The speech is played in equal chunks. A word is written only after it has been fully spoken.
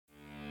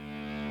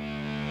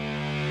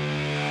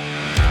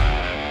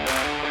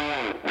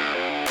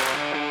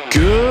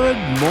Good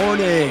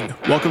morning.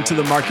 Welcome to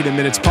the Market in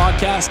Minutes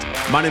podcast.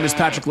 My name is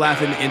Patrick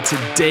Laffin, and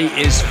today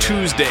is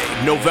Tuesday,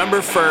 November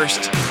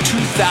 1st,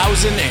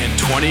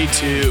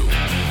 2022.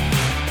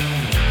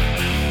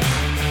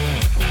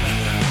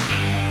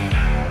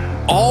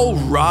 All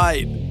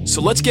right,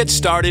 so let's get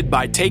started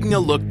by taking a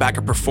look back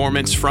at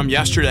performance from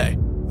yesterday.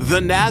 The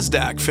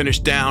NASDAQ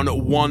finished down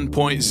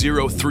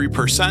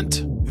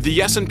 1.03%.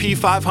 The S&P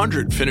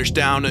 500 finished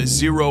down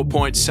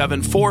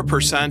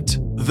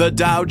 0.74%. The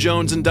Dow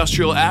Jones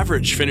Industrial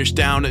Average finished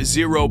down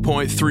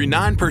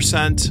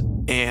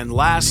 0.39%. And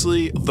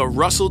lastly, the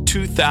Russell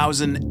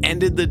 2000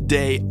 ended the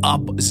day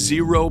up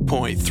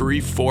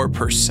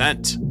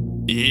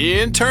 0.34%.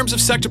 In terms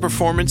of sector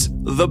performance,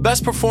 the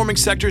best performing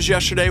sectors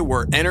yesterday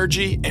were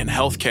energy and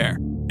healthcare.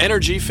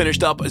 Energy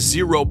finished up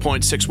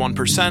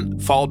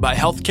 0.61%, followed by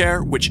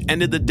healthcare, which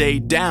ended the day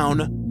down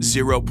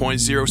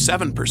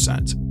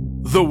 0.07%.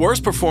 The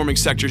worst performing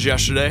sectors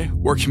yesterday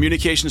were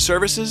communication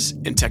services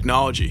and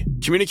technology.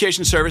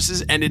 Communication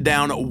services ended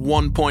down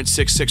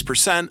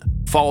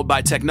 1.66%, followed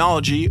by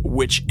technology,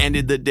 which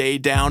ended the day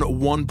down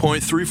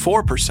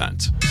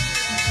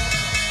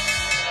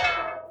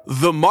 1.34%.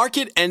 The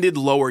market ended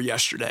lower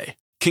yesterday,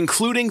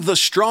 concluding the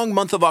strong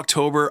month of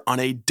October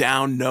on a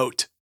down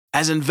note,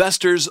 as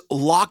investors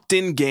locked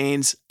in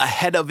gains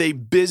ahead of a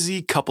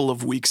busy couple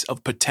of weeks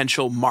of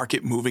potential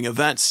market-moving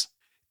events.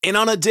 And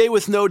on a day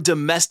with no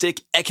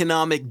domestic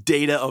economic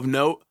data of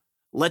note,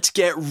 let's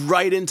get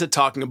right into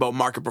talking about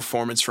market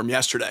performance from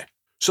yesterday.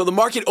 So the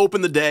market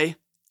opened the day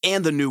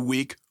and the new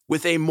week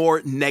with a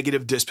more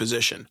negative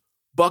disposition,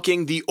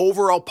 bucking the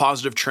overall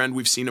positive trend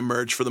we've seen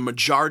emerge for the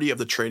majority of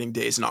the trading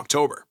days in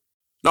October.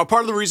 Now,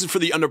 part of the reason for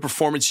the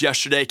underperformance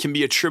yesterday can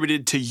be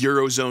attributed to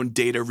Eurozone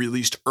data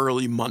released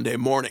early Monday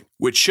morning,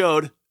 which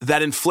showed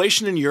that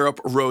inflation in Europe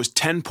rose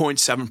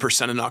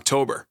 10.7% in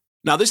October.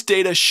 Now, this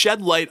data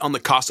shed light on the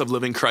cost of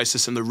living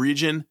crisis in the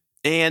region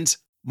and,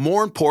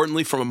 more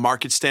importantly from a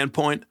market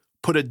standpoint,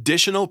 put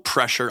additional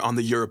pressure on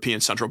the European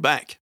Central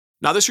Bank.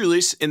 Now, this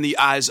release, in the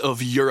eyes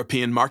of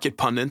European market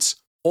pundits,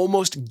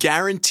 almost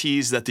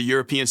guarantees that the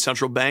European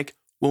Central Bank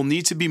will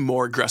need to be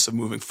more aggressive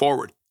moving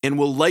forward and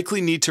will likely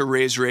need to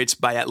raise rates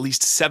by at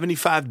least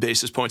 75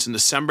 basis points in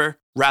December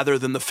rather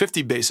than the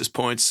 50 basis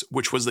points,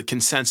 which was the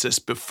consensus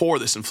before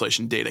this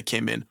inflation data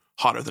came in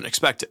hotter than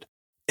expected.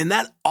 And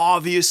that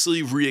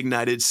obviously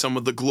reignited some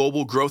of the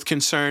global growth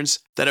concerns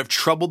that have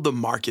troubled the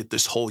market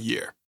this whole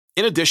year.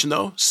 In addition,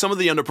 though, some of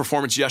the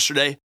underperformance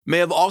yesterday may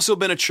have also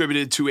been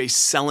attributed to a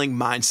selling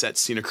mindset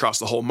seen across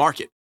the whole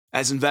market,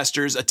 as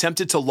investors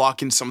attempted to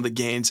lock in some of the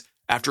gains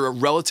after a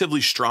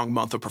relatively strong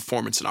month of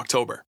performance in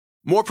October.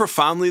 More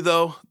profoundly,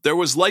 though, there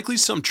was likely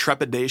some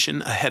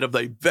trepidation ahead of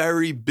the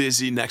very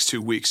busy next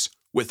 2 weeks,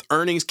 with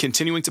earnings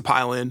continuing to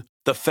pile in,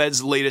 the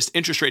Fed's latest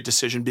interest rate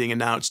decision being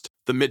announced,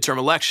 the midterm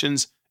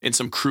elections, and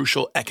some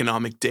crucial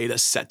economic data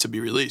set to be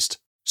released.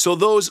 So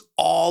those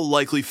all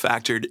likely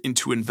factored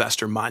into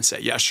investor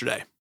mindset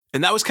yesterday.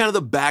 And that was kind of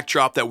the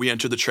backdrop that we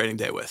entered the trading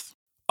day with.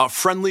 A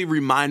friendly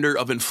reminder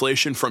of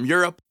inflation from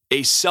Europe,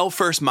 a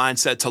sell-first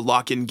mindset to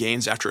lock in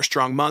gains after a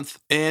strong month,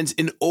 and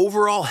an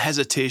overall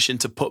hesitation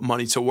to put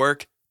money to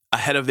work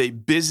ahead of a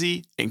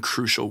busy and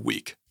crucial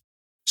week.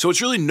 So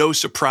it's really no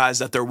surprise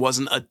that there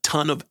wasn't a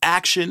ton of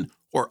action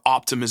or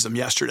optimism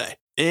yesterday.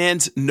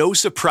 And no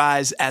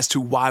surprise as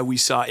to why we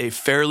saw a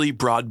fairly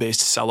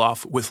broad-based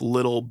sell-off with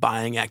little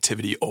buying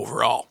activity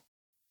overall.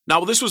 Now,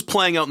 while this was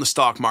playing out in the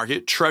stock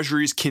market,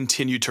 treasuries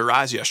continued to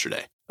rise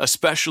yesterday,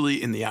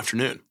 especially in the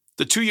afternoon.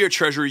 The 2-year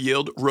treasury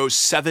yield rose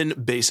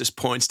 7 basis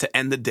points to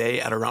end the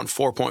day at around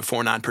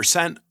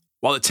 4.49%,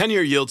 while the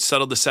 10-year yield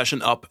settled the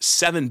session up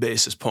 7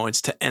 basis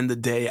points to end the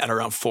day at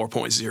around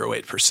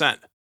 4.08%.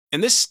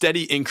 And this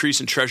steady increase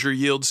in treasury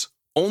yields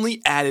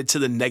only added to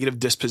the negative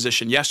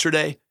disposition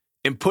yesterday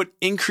and put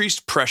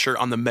increased pressure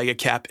on the mega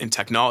cap and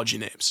technology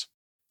names.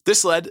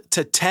 This led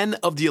to 10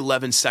 of the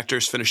 11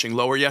 sectors finishing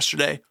lower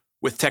yesterday,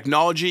 with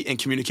technology and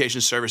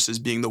communication services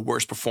being the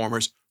worst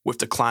performers with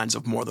declines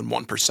of more than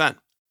 1%.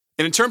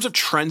 And in terms of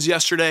trends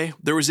yesterday,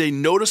 there was a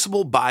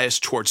noticeable bias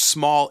towards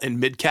small and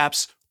mid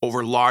caps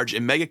over large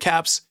and mega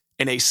caps,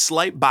 and a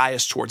slight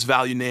bias towards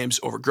value names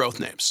over growth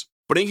names.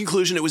 But in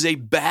conclusion, it was a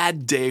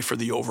bad day for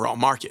the overall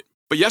market.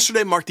 But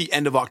yesterday marked the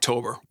end of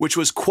October, which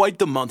was quite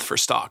the month for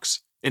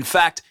stocks. In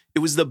fact, it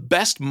was the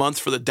best month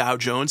for the Dow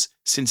Jones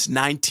since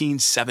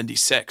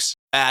 1976,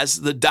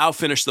 as the Dow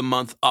finished the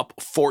month up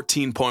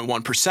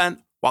 14.1%,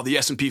 while the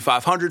S&P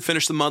 500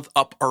 finished the month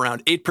up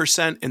around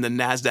 8%, and the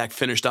NASDAQ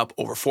finished up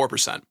over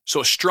 4%.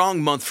 So a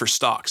strong month for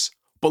stocks.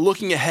 But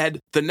looking ahead,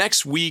 the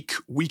next week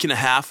and a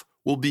half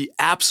will be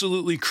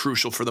absolutely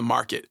crucial for the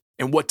market,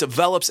 and what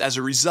develops as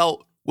a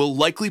result will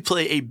likely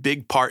play a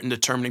big part in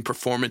determining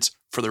performance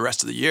for the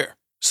rest of the year.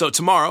 So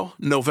tomorrow,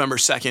 November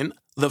 2nd,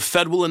 the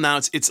Fed will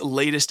announce its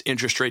latest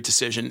interest rate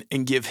decision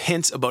and give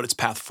hints about its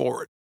path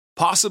forward,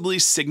 possibly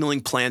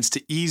signaling plans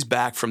to ease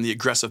back from the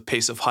aggressive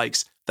pace of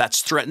hikes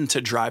that's threatened to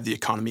drive the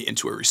economy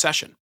into a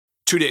recession.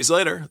 2 days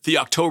later, the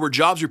October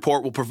jobs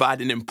report will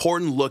provide an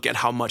important look at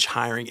how much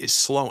hiring is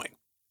slowing.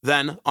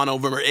 Then, on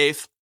November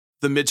 8th,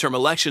 The midterm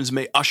elections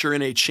may usher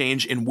in a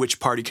change in which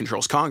party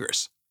controls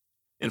Congress.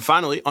 And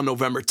finally, on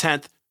November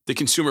 10th, the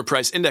Consumer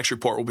Price Index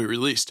report will be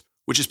released,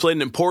 which has played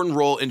an important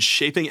role in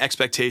shaping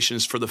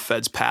expectations for the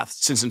Fed's path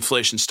since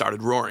inflation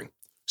started roaring.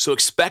 So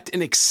expect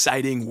an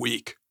exciting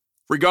week.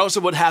 Regardless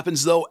of what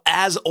happens, though,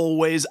 as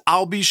always,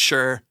 I'll be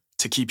sure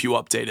to keep you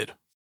updated.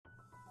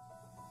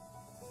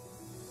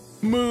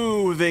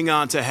 Moving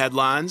on to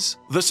headlines,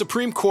 the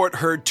Supreme Court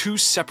heard two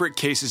separate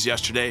cases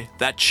yesterday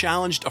that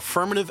challenged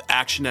affirmative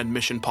action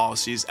admission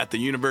policies at the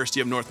University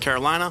of North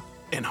Carolina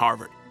and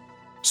Harvard.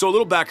 So a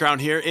little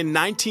background here. In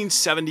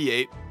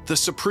 1978, the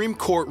Supreme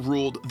Court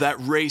ruled that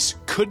race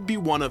could be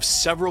one of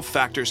several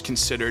factors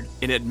considered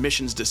in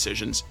admissions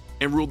decisions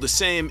and ruled the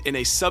same in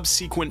a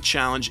subsequent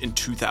challenge in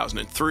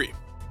 2003.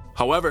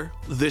 However,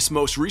 this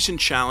most recent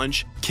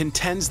challenge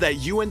contends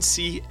that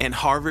UNC and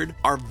Harvard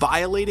are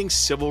violating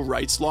civil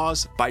rights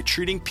laws by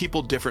treating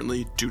people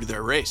differently due to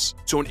their race.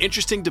 So an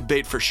interesting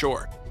debate for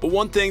sure. But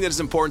one thing that is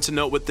important to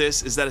note with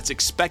this is that it's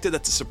expected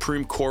that the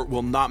Supreme Court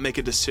will not make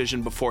a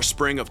decision before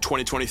spring of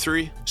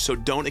 2023, so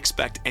don't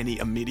expect any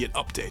immediate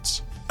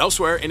updates.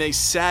 Elsewhere, in a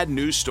sad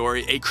news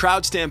story, a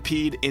crowd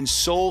stampede in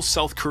Seoul,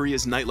 South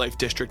Korea's nightlife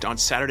district on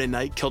Saturday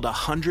night killed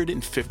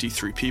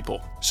 153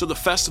 people. So the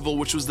festival,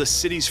 which was the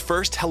city's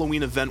first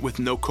Halloween event with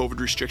no COVID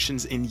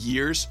restrictions in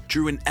years,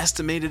 drew an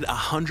estimated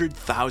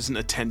 100,000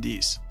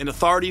 attendees. And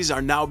authorities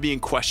are now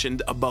being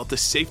questioned about the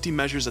safety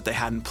measures that they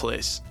had in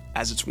place,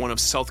 as it's one of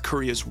South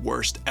Korea's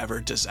worst ever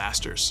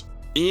disasters.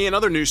 In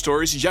other news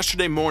stories,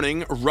 yesterday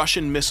morning,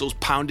 Russian missiles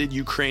pounded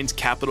Ukraine's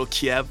capital,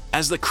 Kiev,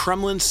 as the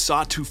Kremlin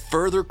sought to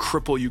further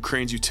cripple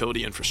Ukraine's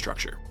utility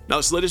infrastructure. Now,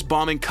 this latest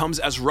bombing comes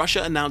as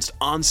Russia announced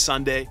on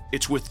Sunday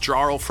its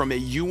withdrawal from a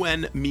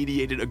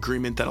UN-mediated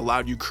agreement that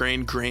allowed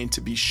Ukraine grain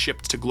to be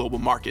shipped to global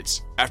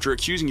markets, after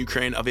accusing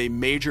Ukraine of a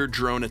major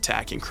drone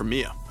attack in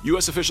Crimea.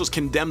 U.S. officials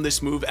condemned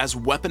this move as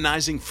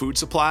weaponizing food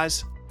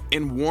supplies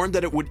and warned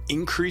that it would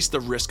increase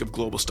the risk of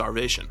global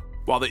starvation,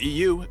 while the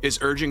EU is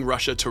urging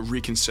Russia to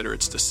reconsider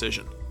its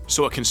decision.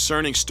 So a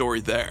concerning story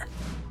there.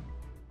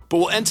 But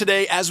we'll end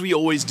today, as we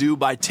always do,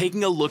 by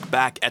taking a look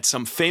back at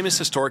some famous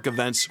historic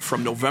events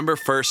from November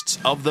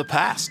 1st of the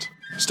past.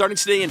 Starting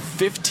today in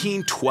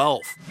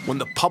 1512, when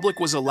the public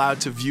was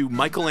allowed to view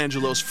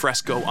Michelangelo's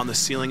fresco on the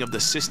ceiling of the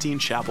Sistine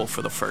Chapel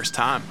for the first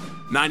time.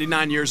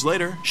 99 years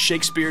later,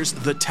 Shakespeare's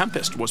The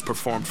Tempest was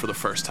performed for the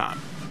first time.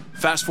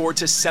 Fast forward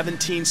to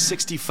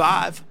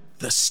 1765,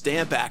 the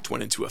Stamp Act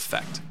went into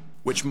effect,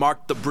 which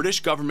marked the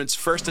British government's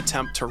first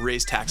attempt to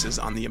raise taxes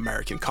on the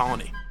American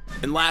colony.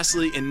 And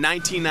lastly, in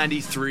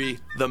 1993,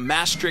 the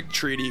Maastricht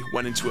Treaty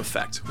went into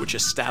effect, which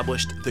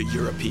established the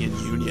European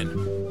Union.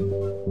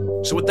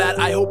 So with that,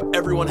 I hope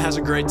everyone has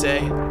a great day.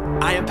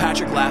 I am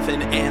Patrick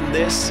Laffin, and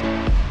this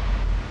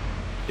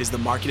is the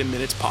Market in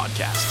Minutes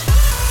podcast.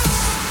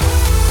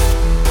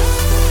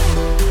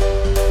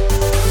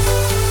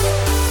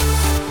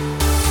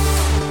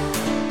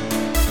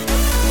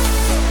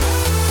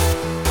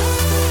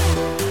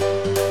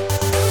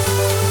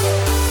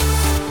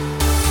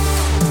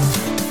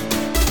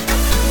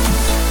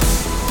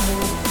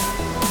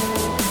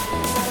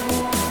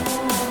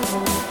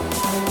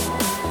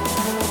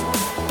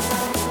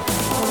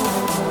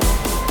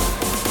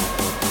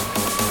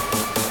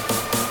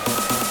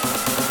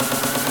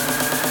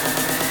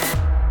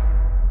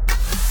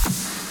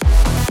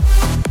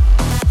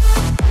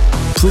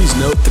 Please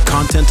note, the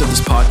content of this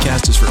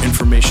podcast is for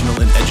informational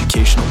and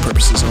educational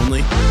purposes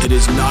only. It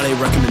is not a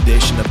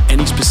recommendation of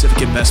any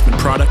specific investment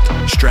product,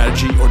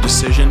 strategy, or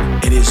decision.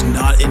 It is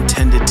not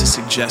intended to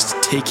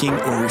suggest taking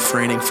or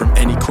refraining from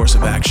any course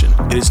of action.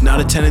 It is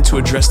not intended to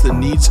address the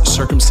needs,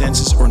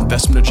 circumstances, or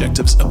investment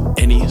objectives of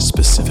any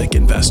specific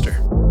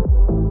investor.